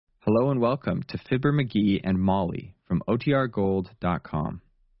Hello and welcome to Fibber McGee and Molly from OTRGold.com.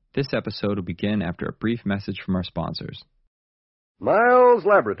 This episode will begin after a brief message from our sponsors. Miles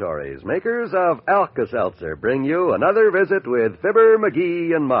Laboratories, makers of Alka-Seltzer, bring you another visit with Fibber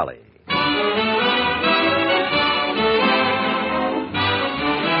McGee and Molly.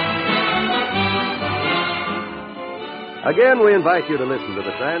 Again, we invite you to listen to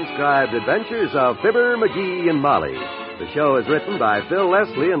the transcribed adventures of Fibber McGee and Molly. The show is written by Phil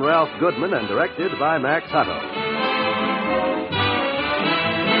Leslie and Ralph Goodman and directed by Max Hutto.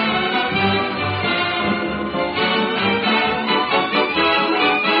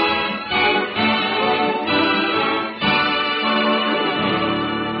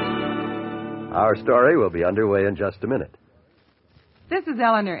 Our story will be underway in just a minute. This is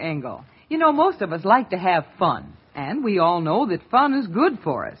Eleanor Engel. You know, most of us like to have fun, and we all know that fun is good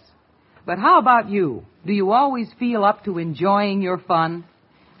for us. But how about you? Do you always feel up to enjoying your fun?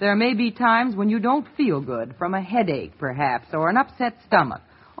 There may be times when you don't feel good, from a headache, perhaps, or an upset stomach,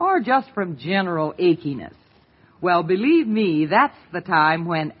 or just from general achiness. Well, believe me, that's the time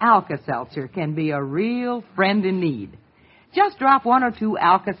when Alka-Seltzer can be a real friend in need. Just drop 1 or 2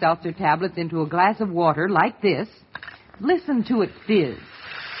 Alka-Seltzer tablets into a glass of water like this. Listen to it fizz.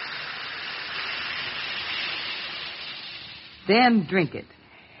 Then drink it.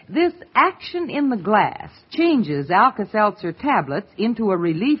 This action in the glass changes Alka-Seltzer tablets into a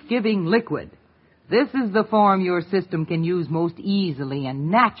relief-giving liquid. This is the form your system can use most easily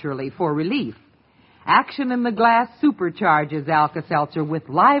and naturally for relief. Action in the glass supercharges Alka-Seltzer with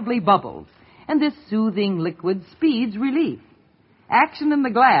lively bubbles, and this soothing liquid speeds relief. Action in the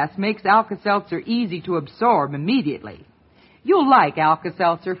glass makes Alka-Seltzer easy to absorb immediately. You'll like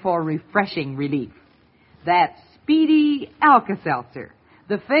Alka-Seltzer for refreshing relief. That's Speedy Alka-Seltzer,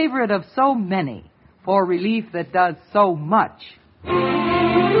 the favorite of so many, for relief that does so much.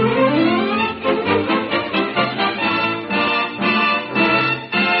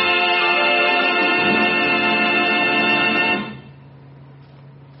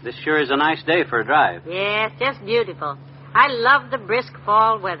 This sure is a nice day for a drive. Yes, just beautiful. I love the brisk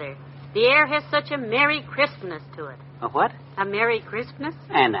fall weather. The air has such a merry crispness to it. A what? A merry crispness?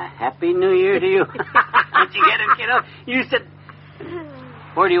 And a happy new year to you. Did you get it, kiddo? You said...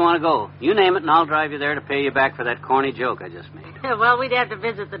 Where do you want to go? You name it, and I'll drive you there to pay you back for that corny joke I just made. Well, we'd have to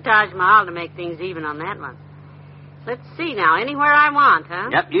visit the Taj Mahal to make things even on that one. Let's see now. Anywhere I want, huh?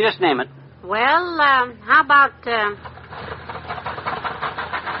 Yep, you just name it. Well, how about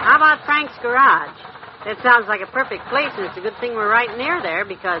Frank's Garage? That sounds like a perfect place, and it's a good thing we're right near there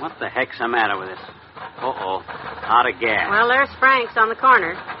because... What the heck's the matter with this? Uh-oh. Out of gas. Well, there's Frank's on the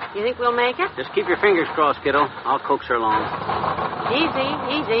corner. You think we'll make it? Just keep your fingers crossed, kiddo. I'll coax her along.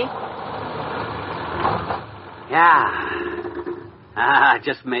 Easy. Yeah.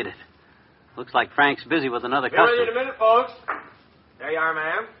 Just made it. Looks like Frank's busy with another Be with customer. you in a minute, folks. There you are,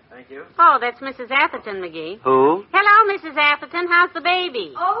 ma'am. Thank you. Oh, that's Mrs. Atherton, McGee. Who? Hello, Mrs. Atherton. How's the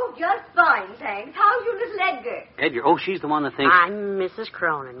baby? Oh, just fine, thanks. How's your little Edgar? Edgar. Oh, she's the one that thinks... I'm Mrs.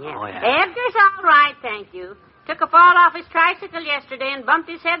 Cronin, yes. Oh, yeah. Edgar's all right, thank you. Took a fall off his tricycle yesterday and bumped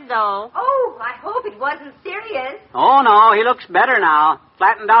his head, though. Oh, I hope it wasn't serious. Oh, no, he looks better now.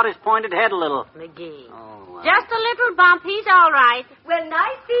 Flattened out his pointed head a little. McGee. Oh, wow. Just a little bump. He's all right. Well,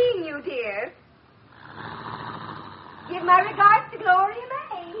 nice seeing you, dear. Give my regards to Gloria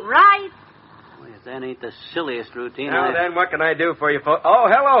May. Right. That ain't the silliest routine. Now then, what can I do for you, folks? Oh,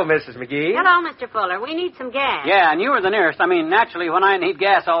 hello, Mrs. McGee. Hello, Mr. Fuller. We need some gas. Yeah, and you were the nearest. I mean, naturally, when I need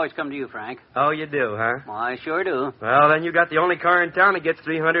gas, I always come to you, Frank. Oh, you do, huh? Well, I sure do. Well, then you got the only car in town that gets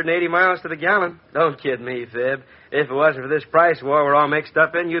 380 miles to the gallon. Don't kid me, Fib. If it wasn't for this price war we're all mixed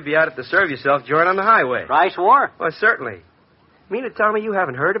up in, you'd be out at the serve yourself joint on the highway. Price war? Well, certainly. Mean to tell me you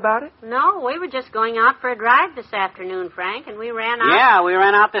haven't heard about it? No, we were just going out for a drive this afternoon, Frank, and we ran out. Yeah, we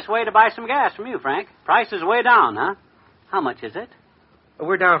ran out this way to buy some gas from you, Frank. Price is way down, huh? How much is it?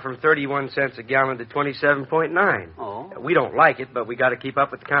 We're down from 31 cents a gallon to 27.9. Oh. We don't like it, but we got to keep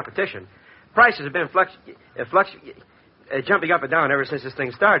up with the competition. Prices have been jumping up and down ever since this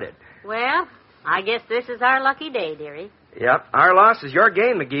thing started. Well, I guess this is our lucky day, dearie. Yep. Our loss is your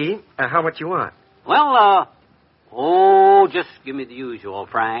gain, McGee. How much you want? Well, just give me the usual,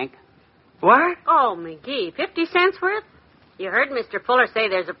 Frank. What? Oh, McGee, 50 cents worth? You heard Mr. Fuller say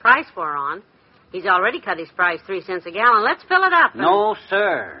there's a price war on. He's already cut his price 3 cents a gallon. Let's fill it up. No,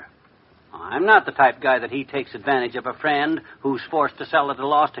 sir. I'm not the type guy that he takes advantage of a friend who's forced to sell at a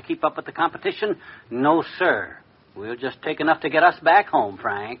loss to keep up with the competition. No, sir. We'll just take enough to get us back home,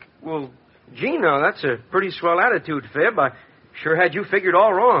 Frank. Well, Gino, that's a pretty swell attitude, Fib. I sure had you figured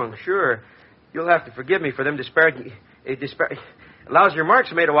all wrong, sure. You'll have to forgive me for them disparaging... Allows your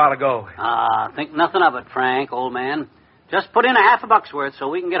marks made a while ago. Think nothing of it, Frank, old man. Just put in a half a buck's worth so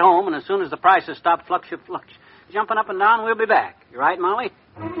we can get home, and as soon as the prices stop jumping up and down, we'll be back. You right, Molly?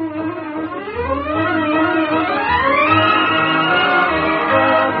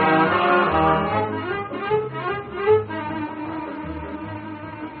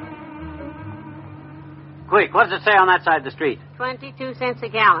 Quick, what does it say on that side of the street? 22 cents a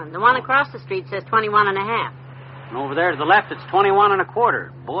gallon. The one across the street says 21 and a half. And over there to the left, it's 21 and a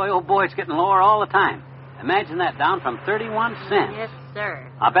quarter. Boy, oh boy, it's getting lower all the time. Imagine that, down from 31 cents. Yes, sir.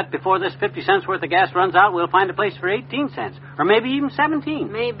 I'll bet before this 50 cents worth of gas runs out, we'll find a place for 18 cents. Or maybe even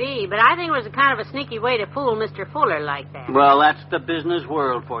 17. Maybe, but I think it was a kind of a sneaky way to fool Mr. Fuller like that. Well, that's the business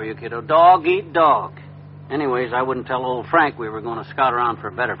world for you, kiddo. Dog eat dog. Anyways, I wouldn't tell old Frank we were going to scout around for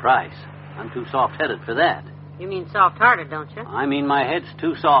a better price. I'm too soft-headed for that. You mean soft-hearted, don't you? I mean my head's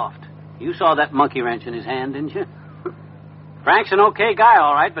too soft. You saw that monkey wrench in his hand, didn't you? Frank's an okay guy,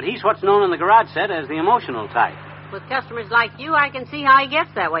 all right, but he's what's known in the garage set as the emotional type. With customers like you, I can see how he gets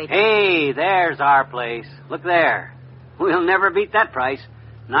that way. Hey, there's our place. Look there. We'll never beat that price.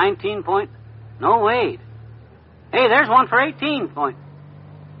 19 point... No, wait. Hey, there's one for 18 point...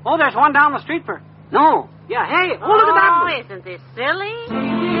 Oh, there's one down the street for... No. Yeah, hey, oh, look at that. Oh, isn't this silly?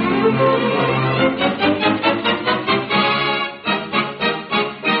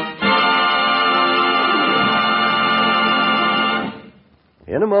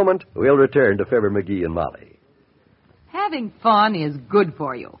 In a moment, we'll return to Fibber McGee and Molly. Having fun is good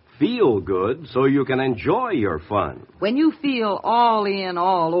for you. Feel good so you can enjoy your fun. When you feel all in,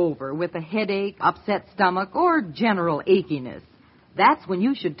 all over with a headache, upset stomach, or general achiness, that's when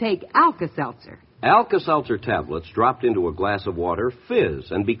you should take Alka-Seltzer. Alka-Seltzer tablets dropped into a glass of water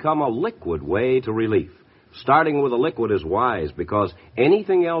fizz and become a liquid way to relief. Starting with a liquid is wise because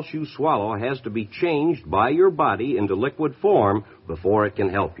anything else you swallow has to be changed by your body into liquid form before it can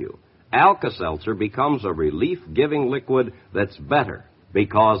help you. Alka-Seltzer becomes a relief-giving liquid that's better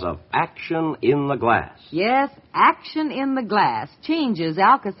because of action in the glass. Yes, action in the glass changes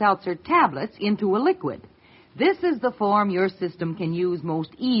Alka-Seltzer tablets into a liquid. This is the form your system can use most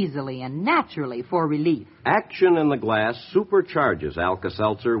easily and naturally for relief. Action in the glass supercharges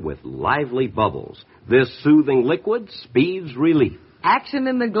Alka-Seltzer with lively bubbles. This soothing liquid speeds relief. Action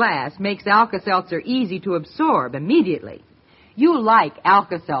in the glass makes Alka-Seltzer easy to absorb immediately. You like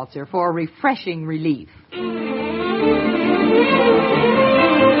Alka-Seltzer for refreshing relief.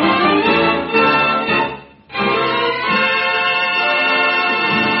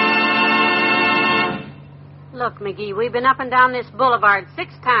 Look, McGee, we've been up and down this boulevard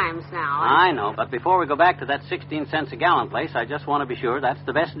 6 times now. I know, but before we go back to that 16 cents a gallon place, I just want to be sure that's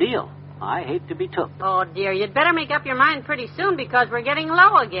the best deal. I hate to be took. Oh, dear, you'd better make up your mind pretty soon because we're getting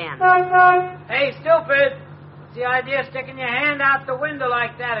low again. Hey, stupid! What's the idea of sticking your hand out the window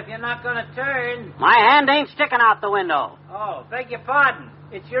like that if you're not going to turn? My hand ain't sticking out the window. Oh, beg your pardon.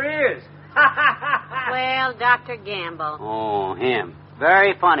 It's your ears. Well, Dr. Gamble. Oh, him.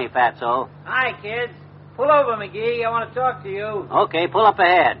 Very funny, Fatso. Hi, kids. Pull over, McGee. I want to talk to you. Okay, pull up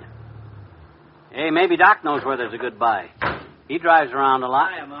ahead. Hey, maybe Doc knows where there's a good buy. He drives around a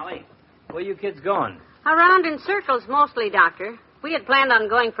lot. Hiya, Molly. Where you kids going? Around in circles mostly, Doctor. We had planned on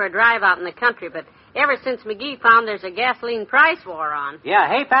going for a drive out in the country, but ever since McGee found there's a gasoline price war on. Yeah,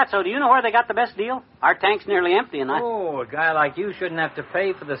 hey, Fatso, do you know where they got the best deal? Our tank's nearly empty, and Oh, a guy like you shouldn't have to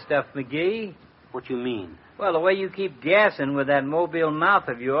pay for the stuff, McGee. What you mean? Well, the way you keep gassing with that mobile mouth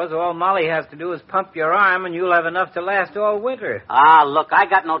of yours, all Molly has to do is pump your arm, and you'll have enough to last all winter. Ah, look, I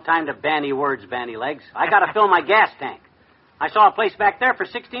got no time to bandy words, bandy legs. I got to fill my gas tank. I saw a place back there for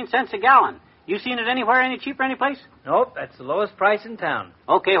 16 cents a gallon. You seen it anywhere any cheaper any place? Nope, that's the lowest price in town.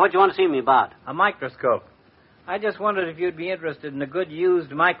 Okay, what do you want to see me about? A microscope. I just wondered if you'd be interested in a good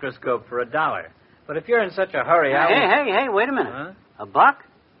used microscope for $1. But if you're in such a hurry, Hey, wait a minute. Huh? $1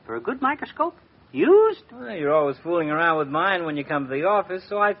 for a good microscope? Used? Well, you're always fooling around with mine when you come to the office,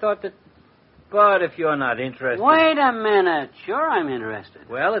 so I thought that... But if you're not interested... Wait a minute. Sure, I'm interested.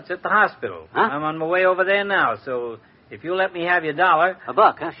 Well, it's at the hospital. Huh? I'm on my way over there now, so if you'll let me have your $1...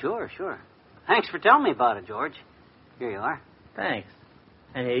 $1, huh? Sure. Thanks for telling me about it, George. Here you are. Thanks.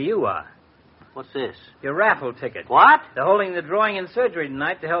 And here you are. What's this? Your raffle ticket. What? They're holding the drawing and surgery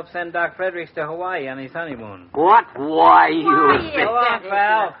tonight to help send Doc Fredericks to Hawaii on his honeymoon. What? Why, you... Why, So long,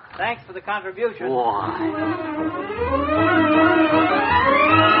 pal. Thanks for the contribution. Why?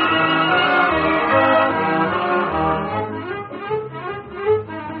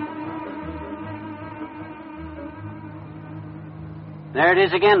 There it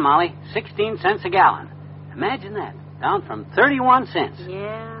is again, Molly. 16 cents a gallon. Imagine that. Down from 31 cents.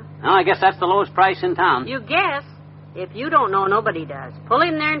 Yeah. Well, I guess that's the lowest price in town. You guess. If you don't know, nobody does. Pull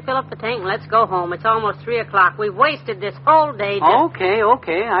in there and fill up the tank and let's go home. It's almost 3 o'clock. We've wasted this whole day. Okay.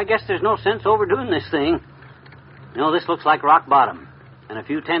 I guess there's no sense overdoing this thing. You know, this looks like rock bottom. And a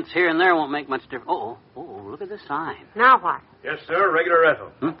few tenths here and there won't make much difference. Oh, look at this sign. Now what? Yes, sir. Regular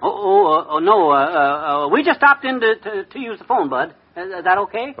refill. No. We just stopped in to use the phone, Bud. Is that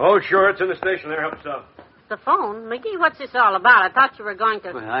okay? Oh, sure. It's in the station there. Help yourself. The phone? McGee, what's this all about? I thought you were going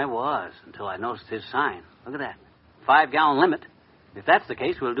to... Well, I was, until I noticed his sign. Look at that. 5-gallon limit. If that's the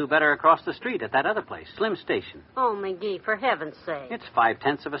case, we'll do better across the street at that other place, Slim Station. Oh, McGee, for heaven's sake. It's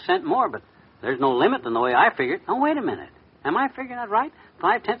 0.5 of a cent more, but there's no limit in the way I figured. Oh, wait a minute. Am I figuring that right?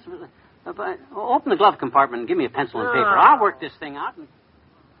 0.5 of a... open the glove compartment and give me a pencil and paper. I'll work this thing out.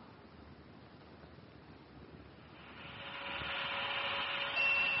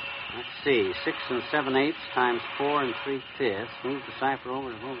 Let's see. 6 7/8 times 4 3/5. Move the cipher over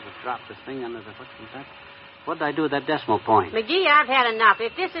and drop this thing under the... What did I do with that decimal point? McGee, I've had enough.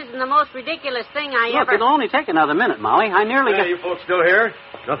 If this isn't the most ridiculous thing I Look, ever... it'll only take another minute, Molly. I nearly got... You folks still here?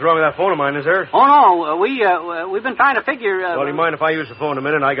 Nothing wrong with that phone of mine, is there? Oh, no. We've been trying to figure... Well, do you mind if I use the phone a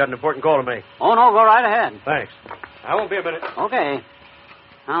minute? I got an important call to make. Oh, no. Go right ahead. Thanks. I won't be a minute. Okay.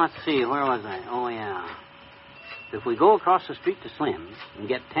 Now, let's see. Where was I? Oh, yeah. If we go across the street to Slim's and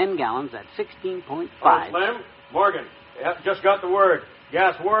get 10 gallons at 16.5... Oh, Slim? Morgan. Yep, just got the word.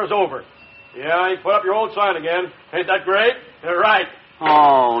 Gas war is over. Yeah, you put up your old sign again. Ain't that great? You're right.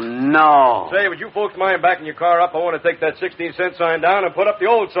 Oh, no. Say, would you folks mind backing your car up? I want to take that 16-cent sign down and put up the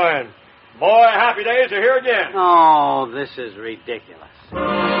old sign. Boy, happy days are here again. Oh, this is ridiculous.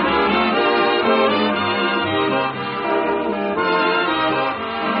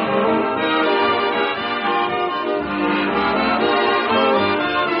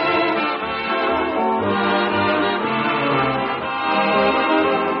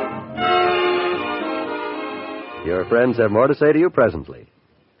 Your friends have more to say to you presently.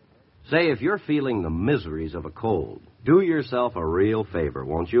 Say, if you're feeling the miseries of a cold, do yourself a real favor,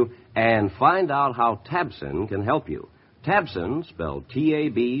 won't you? And find out how Tabsin can help you. Tabsin, spelled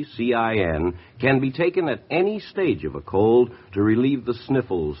Tabcin, can be taken at any stage of a cold to relieve the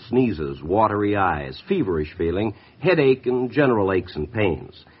sniffles, sneezes, watery eyes, feverish feeling, headache, and general aches and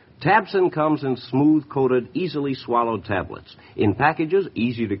pains. Tabsin comes in smooth-coated, easily swallowed tablets, in packages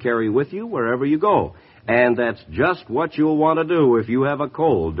easy to carry with you wherever you go. And that's just what you'll want to do if you have a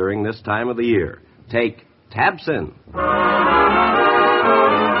cold during this time of the year. Take Tabsin.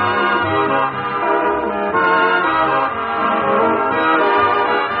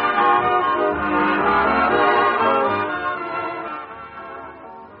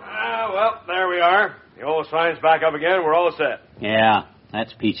 Well, there we are. The old sign's back up again. We're all set. Yeah,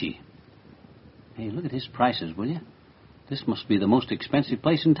 that's peachy. Hey, look at his prices, will you? This must be the most expensive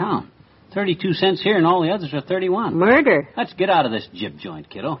place in town. 32 cents here and all the others are 31. Murder. Let's get out of this jib joint,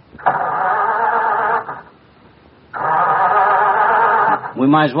 kiddo. We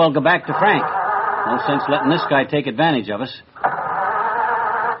might as well go back to Frank. No sense letting this guy take advantage of us.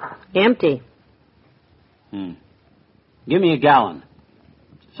 Empty. Give me a gallon.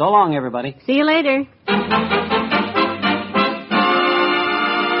 So long, everybody. See you later.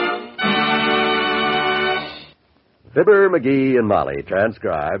 Fibber, McGee, and Molly,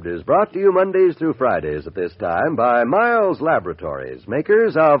 transcribed, is brought to you Mondays through Fridays at this time by Miles Laboratories,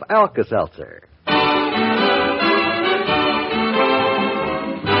 makers of Alka-Seltzer.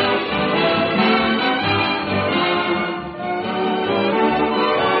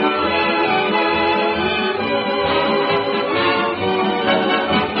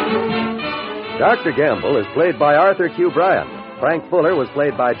 Dr. Gamble is played by Arthur Q. Bryan. Frank Fuller was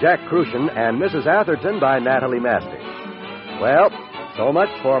played by Jack Crucian and Mrs. Atherton by Natalie Masters. Well, so much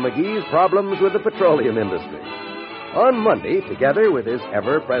for McGee's problems with the petroleum industry. On Monday, together with his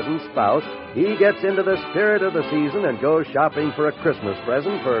ever-present spouse, he gets into the spirit of the season and goes shopping for a Christmas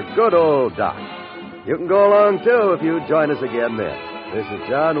present for good old Doc. You can go along, too, if you join us again then. This is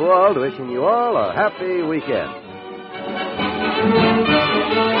John Wald wishing you all a happy weekend.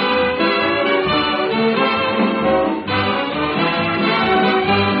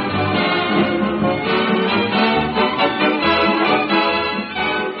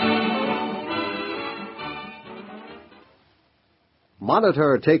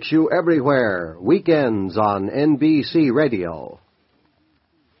 Monitor takes you everywhere, weekends on NBC Radio.